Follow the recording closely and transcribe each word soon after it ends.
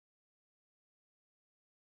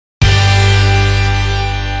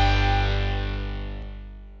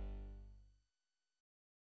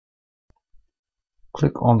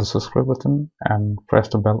click on the subscribe button and press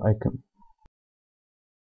the bell icon.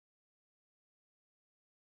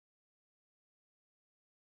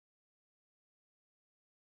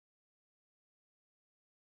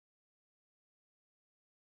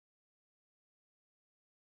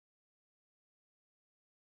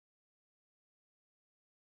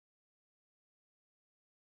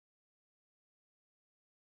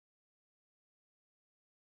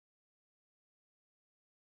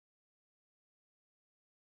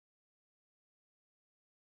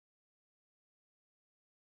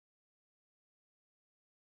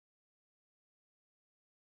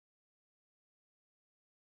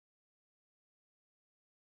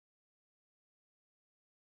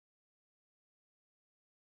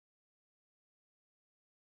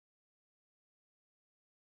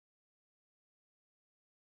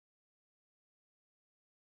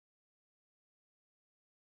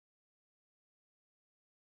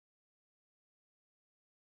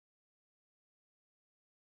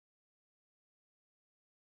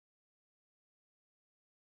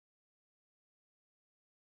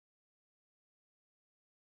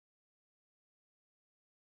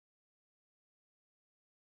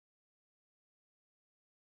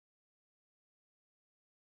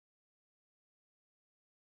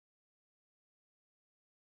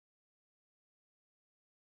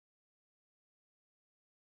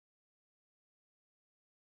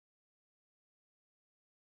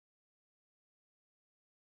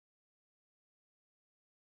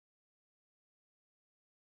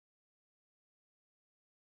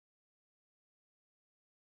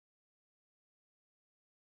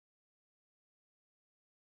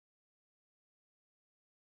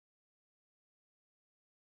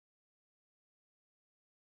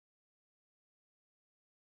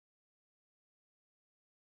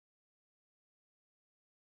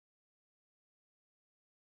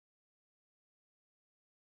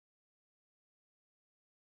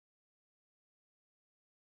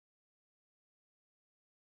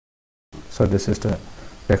 So this is the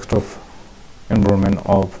desktop environment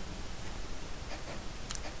of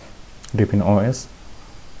Deepin OS.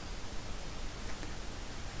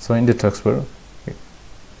 So in the taskbar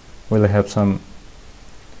we'll have some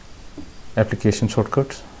application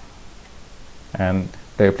shortcuts, and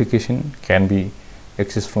the application can be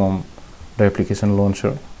accessed from the application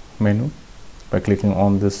launcher menu by clicking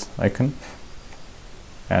on this icon,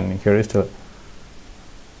 and here is the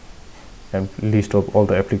list of all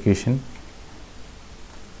the application.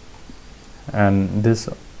 And this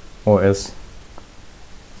OS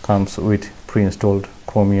comes with pre-installed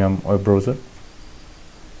Chromium web browser,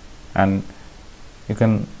 and you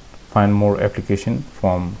can find more application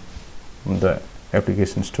from the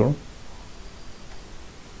application store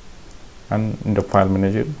and in the file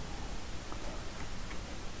manager,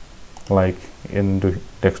 like in the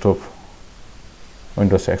desktop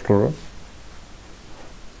Windows Explorer.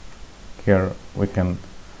 Here we can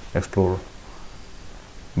explore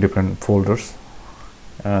different folders,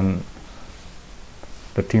 and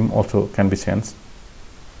the theme also can be sensed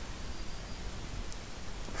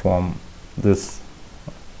from this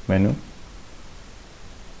menu.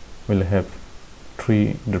 We'll have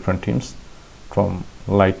 3 different themes, from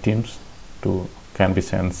light themes to can be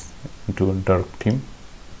sensed into dark theme,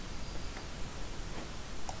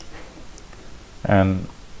 and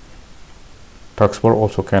taskbar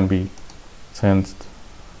also can be sensed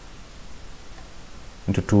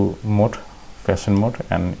into 2 mode, fashion mode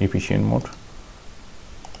and efficient mode,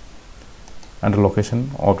 and the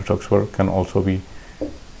location of the taskbar can also be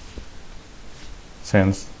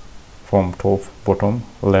sensed from top, bottom,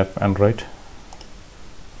 left and right.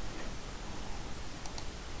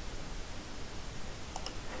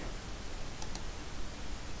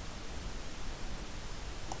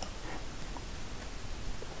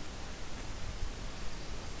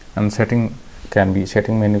 And setting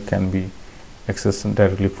menu can be accessed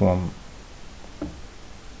directly from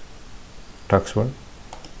taskbar,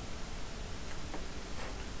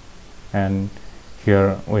 and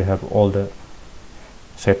here we have all the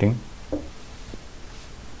setting.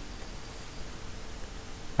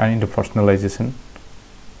 And in the personalization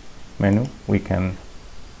menu we can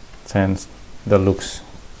sense the looks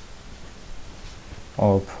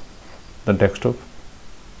of the desktop.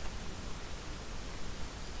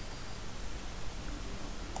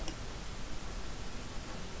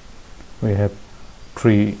 We have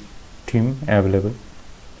 3 theme available: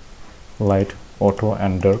 light, auto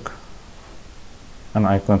and dark, and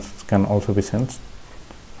icons can also be sensed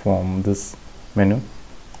from this menu.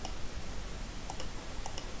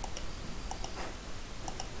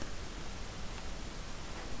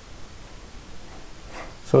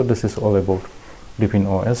 So this is all about Deepin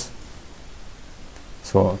OS.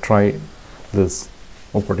 So try this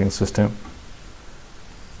operating system.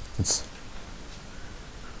 It's